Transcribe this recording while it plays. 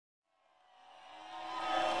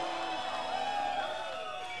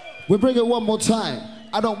We bring it one more time.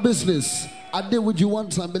 I don't business. I did with you one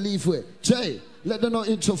time, believe it. Jay, let them know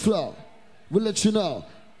intro flow. We'll let you know.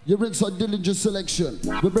 Your rinse or diligent selection.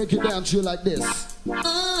 We break it down to you like this.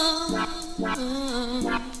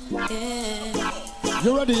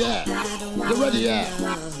 You ready, yeah? You ready, yeah?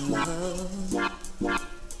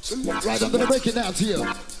 Right, I'm gonna break it down to you.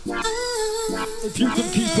 If you can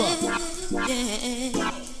keep up.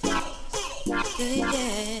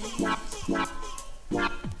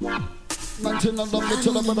 19 on the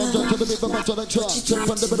middle of the to the big back to the chart. Check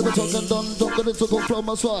from the bit of a talk and done. Don't get it to go from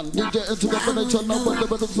my son. DJ into the furniture. Now what the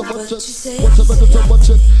better to watch it? What's the better to watch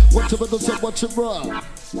it? What's the better to watch it, bro?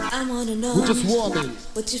 I wanna know. We're just warming.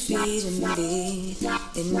 What you feeding me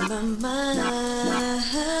in my mind?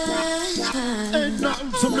 Ain't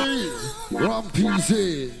nothing to me. Ron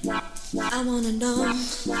PZ. I wanna know.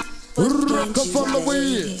 Rock up on the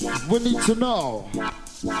way. We need to know.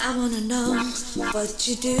 I wanna know what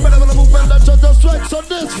you do. But I'm gonna move and just the strikes on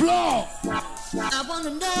this floor. I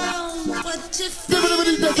wanna know what you feel.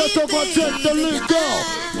 Just protect the lead go.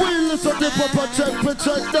 We listen to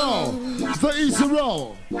protect now. The easy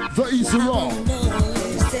roll. The easy roll.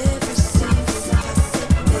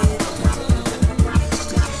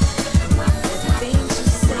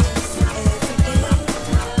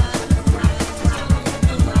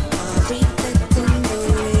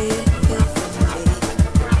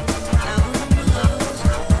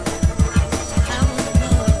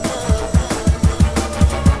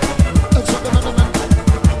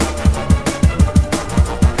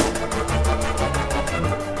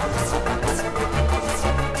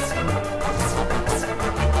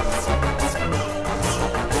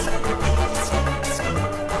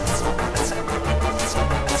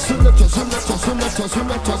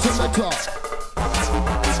 Selector.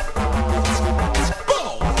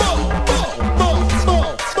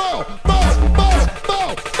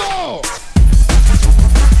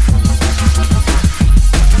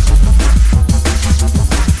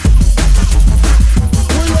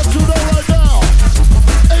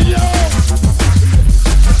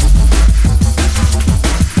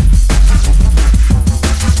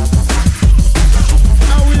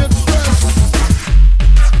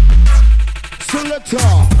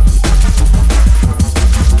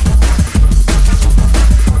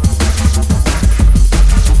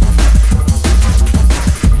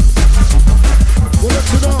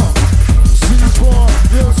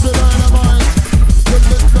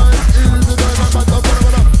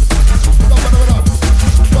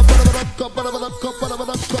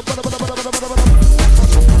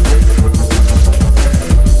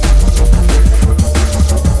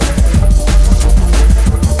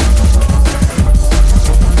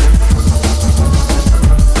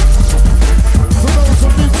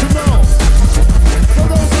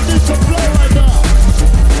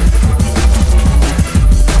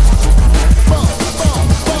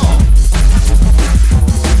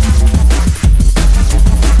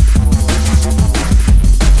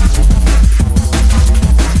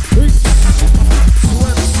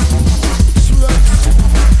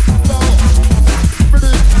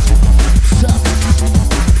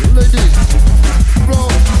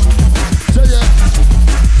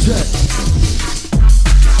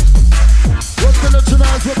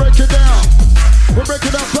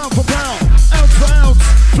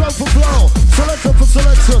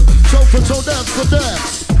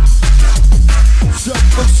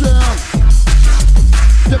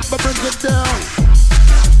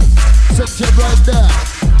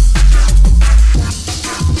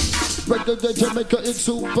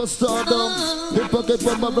 Superstardom, if I get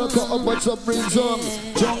from America up with some reason.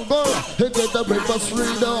 Jungle, he get the river's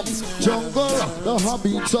freedom. Jungle, the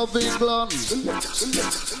habits of England.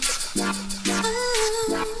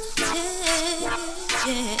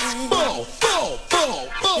 Bow, bow, bow,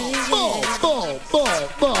 bow, bow, bow, bow,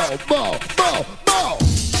 bow, bow, bow, bow.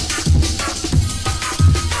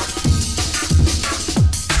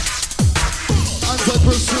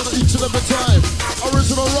 Anti-Christian each and every time.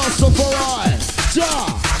 Original Rastafari. Ja!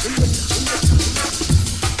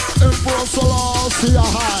 Emperor Selassie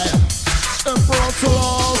high. Emperor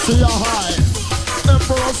Selassie high.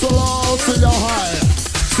 Emperor Selassie high.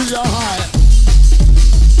 See ya high.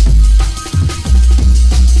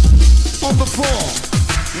 On the floor.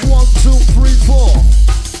 1, 2, 3, 4.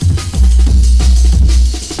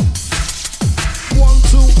 1,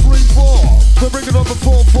 2, 3, 4. We're bringing on the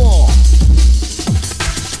 4-4.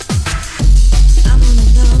 I wanna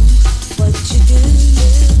know what you do.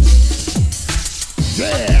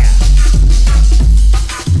 Yeah.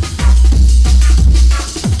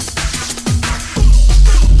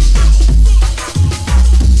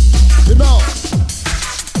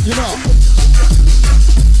 you know.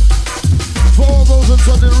 For all those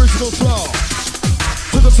inside the original flow.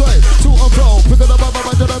 To the side, to and fro. Pick it up, I'm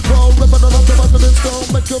to that flow. Rip it up, the button is go.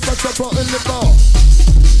 Make your back up, in the ball.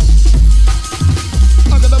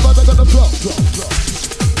 I got the flow.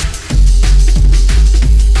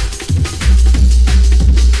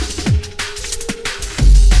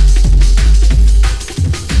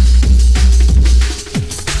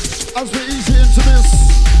 As we easy into this,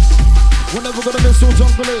 we're never gonna miss who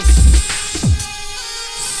jungle is.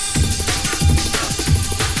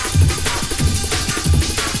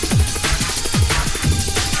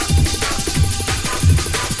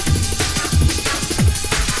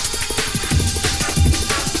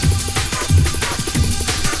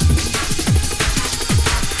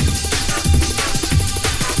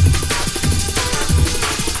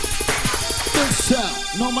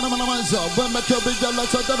 No man, when make your big girl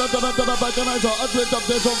like that, organizer, I drink up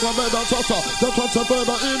this on the saucer. Don't want to burn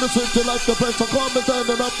in the city like the pressure. Come and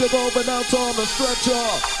turn up, you're going out on the stretcher.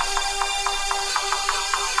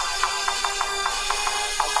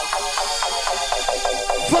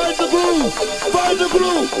 Find the groove,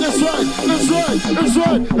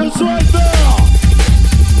 it's right there.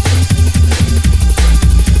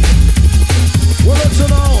 We'll let you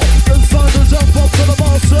know, it's time to jump up to the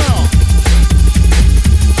boss now.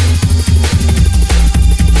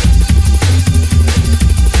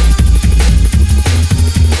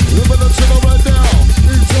 Right now,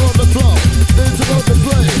 into on the floor, into on the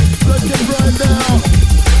play, let's get right down.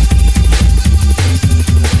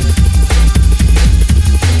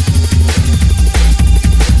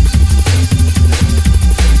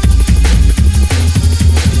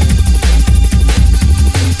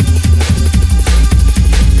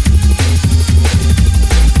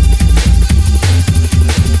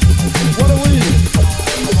 What are we?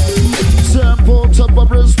 Sample,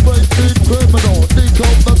 temperance, break, beat, criminal,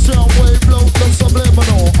 decode the sound wave, blow the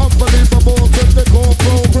subliminal, unbelievable technical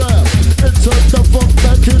program. Insert the funk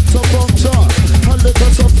back into function. And it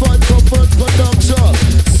has a fight convert production.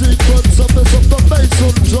 Sequence of the bass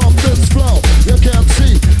on drum, this flow. You can't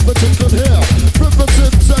see, but you can hear.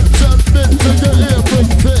 Represents and into your ear,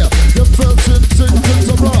 bring fear. Your first instinct is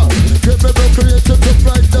a run. Give me the creative to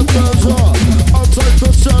write the version. Outside the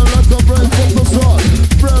shell like a break from the sun.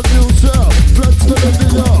 Brand new sound, flex the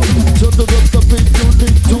video. Turn it up the beat, you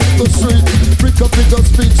need to the street. Bring a bigger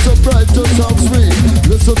speech, so bright to sound sweet.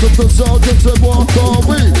 Listen to the sound, just say walk all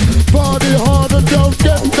week. Party hard and don't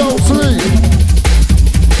get no sleep.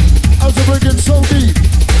 As we bring it so deep,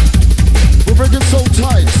 we bring it so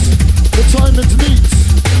tight. The time is neat,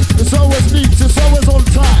 it's always neat, it's always on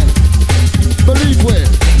time. Believe me,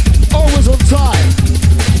 always on time.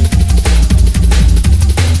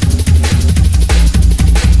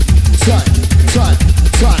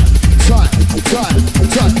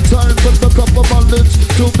 Time for the cup of knowledge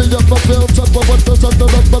to be up a field, top of what does under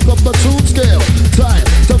the back of the tune scale. Time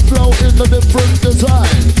to flow in a different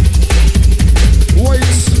design. Wait,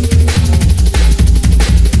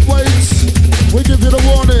 we give you the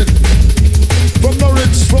warning. From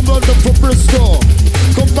Norwich, from London, from Bristol.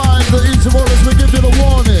 Combine the easy rollers, we give you the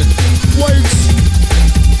warning. Wait.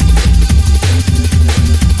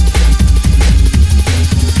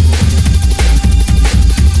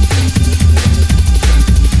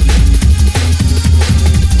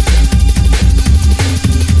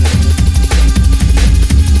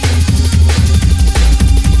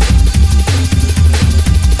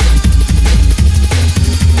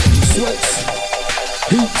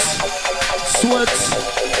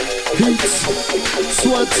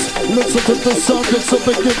 Listen to the sound, it's a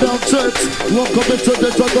big it down church. Welcome into the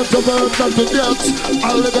dragon to burn nothing yet.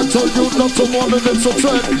 I'll even tell you not to want it, it's a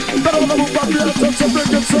trend. Better wanna move back the answer to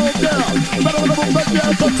bring it so down. Better wanna move back the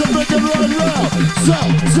answer to bring it right round.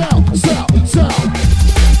 Sound.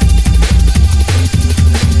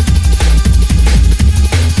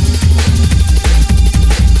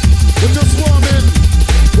 We're just warming,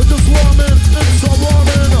 it's a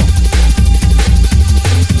warming.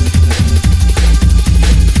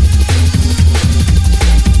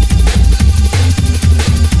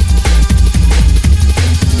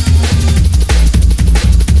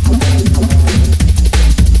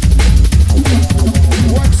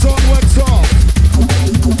 Wax on.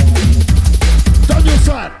 Down your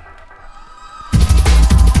side.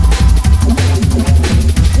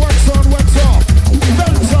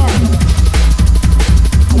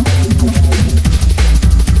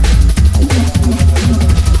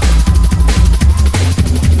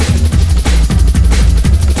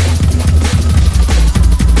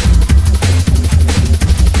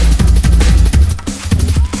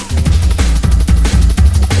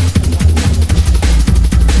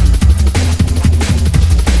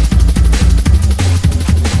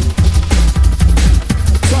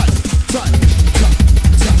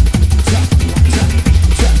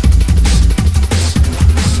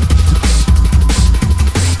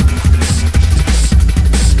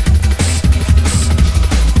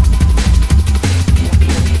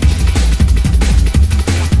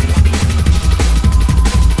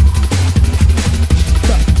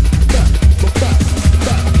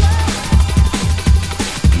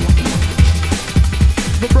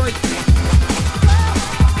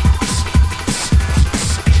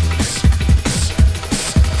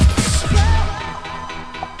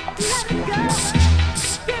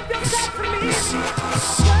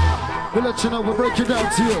 We'll let you know, we'll break it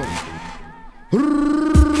down to you.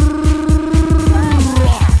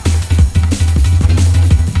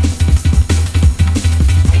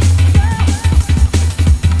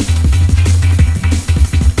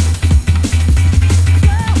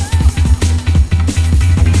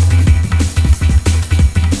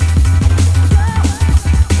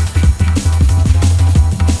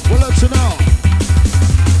 We'll let you know.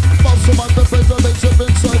 Most of my representation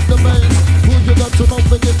inside the maze. Who you got to know,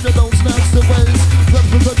 begin you don't snatch the ways.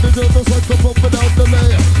 Representing you just like a pump without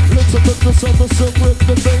delay. Listen to the sound of some rip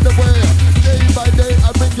the fade away. Day by day,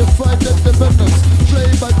 I bring you fight independence. Play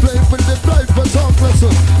by play, with the life and talk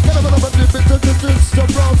lesson. Get a bit of a dip into this, the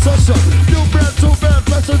broad session. New brand, two band,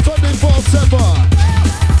 lesson 24/7.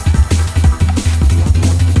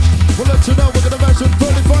 We'll let you know, we're gonna mention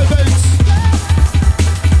 35/8.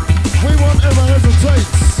 We won't ever hesitate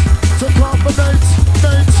to combinate,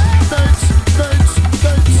 names.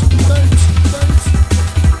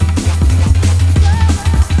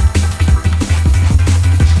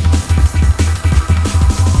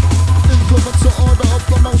 Influence the order of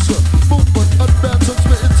promotion. Movement, advance and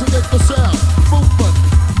split to get the sound. Movement.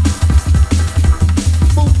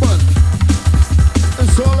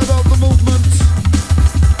 It's all about the movement.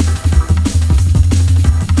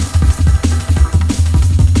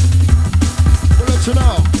 We'll let you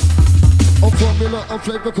know. A formula of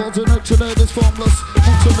flavor coordination and it's formless.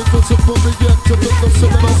 Mucho little simple reaction to the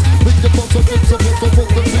cinemas. Bring the bottom lips of the book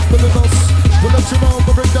that's deeper in us. We'll let you know,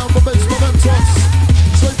 we'll bring down the bass momentum.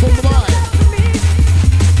 Straight from the mind.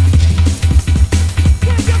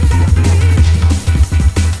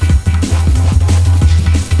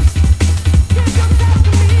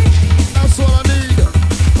 That's all I need,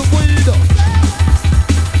 the weed.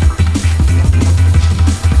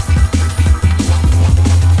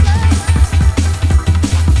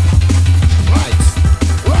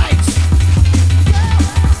 Right.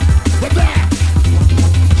 We're back.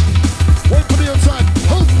 Wait for the attack.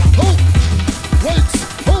 Hold. Wait.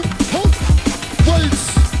 Move.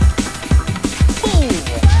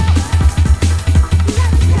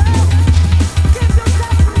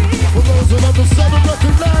 For those who understand and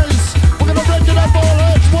recognize, we're gonna break it up all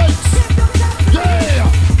heads. Wait. Yeah.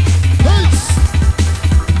 Peace.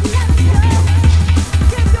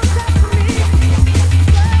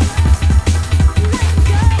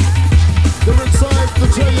 They're inside the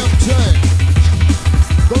JMJ.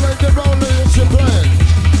 The lady rolling is your play.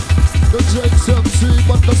 The Jake's MC,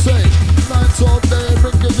 what they say. Nights all day,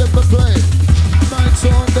 bringing you the play. Nights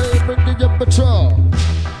all day, bringing you patrol.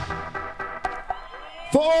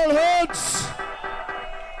 For all heads.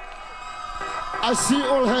 I see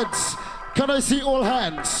all heads. Can I see all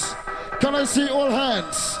hands? Can I see all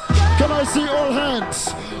hands? Can I see all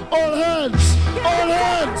hands? All hands! All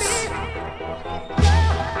hands!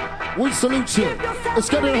 We salute you. It's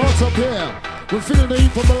getting hot up here. We're feeling the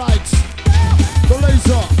heat from the lights. The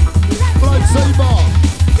laser. Lightsaber.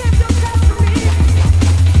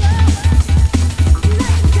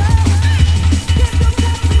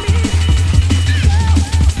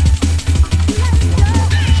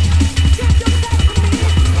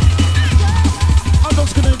 I'm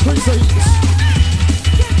just gonna increase the heat.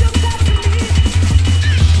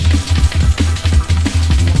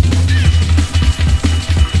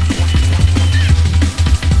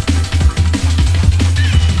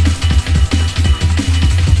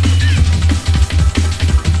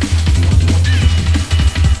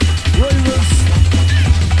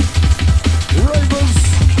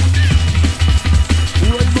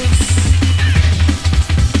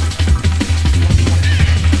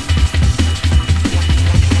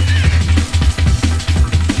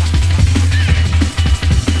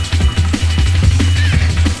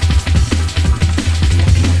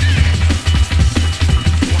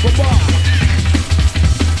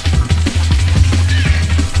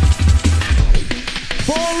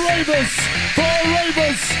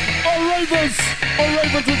 All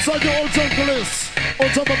ravens inside your old junglers, on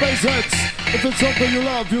top of bass heads. If it's something you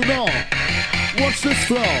love, you know. Watch this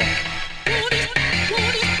flow.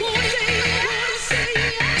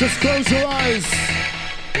 Just close your eyes.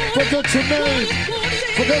 Forget your name.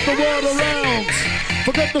 Forget the world around.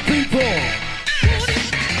 Forget the people.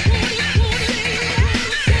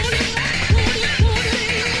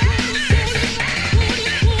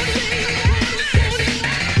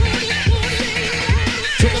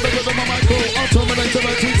 Terminate to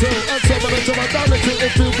my T2 and terminate to my direction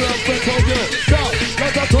if you will break on you. Down,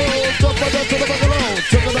 like I told, jump on to the bungalow.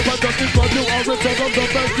 Check it out, just in for you, I'll return on the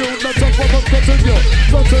menu. Let's up, continue.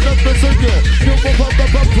 Better than missing you. You move up the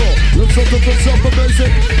tempo. Listen to the sound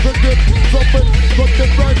amazing. Bring it, drop it, rock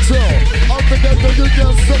it right so. All together you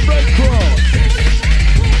just a breakthrough.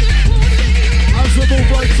 As we move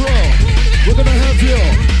right through, we're gonna have you.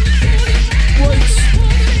 Wait,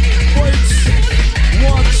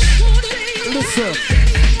 watch, listen.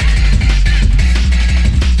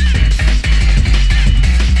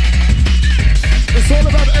 It's all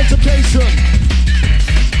about education.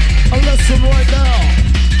 A lesson right now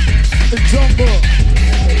in jungle.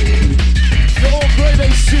 You're all grade A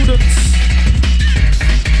students.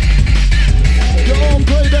 You're all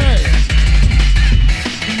grade A.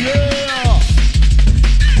 Yeah.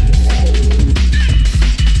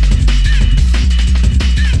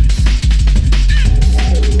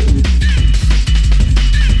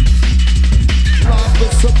 Life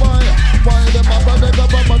is a fire. Why them up and they go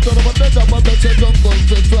up and turn up and they jump and they say jungle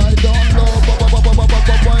to fly down low.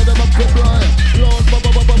 Why them up to fly? Lord,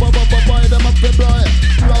 why them up to fly?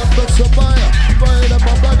 Lord, it's a fire. Why them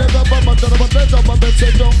up and they go up and turn up and they jump and they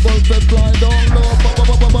say jungle to fly down low. Why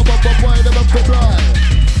them up to fly?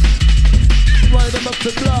 Why them up to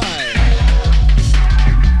fly?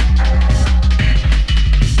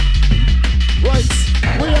 Right,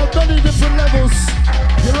 we have many different levels.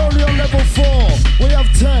 You're only on level 4. We have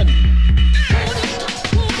 10.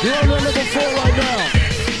 You're only on level 4 right now.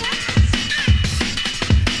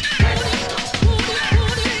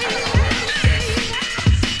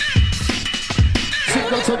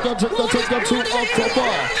 Got to off the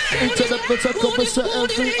bar. Internet for tech officer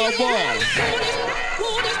every hour.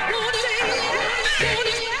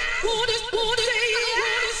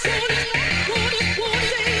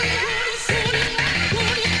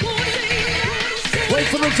 Wait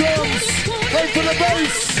for the drums. Wait for the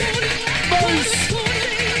bass. Bass.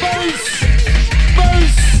 Bass.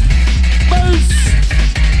 Bass. Bass.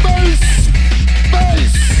 Bass.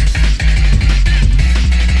 Bass.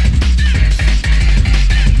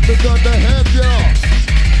 They gonna help you.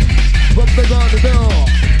 What they gonna do?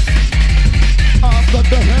 I've got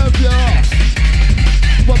to help you.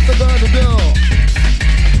 What they gonna do?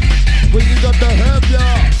 We got to help you.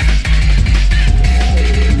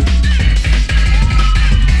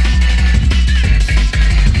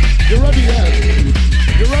 You ready yet?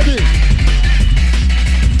 You ready?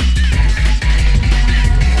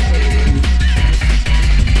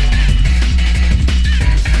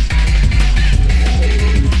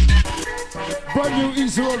 Brand new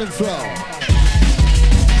easy rolling flow.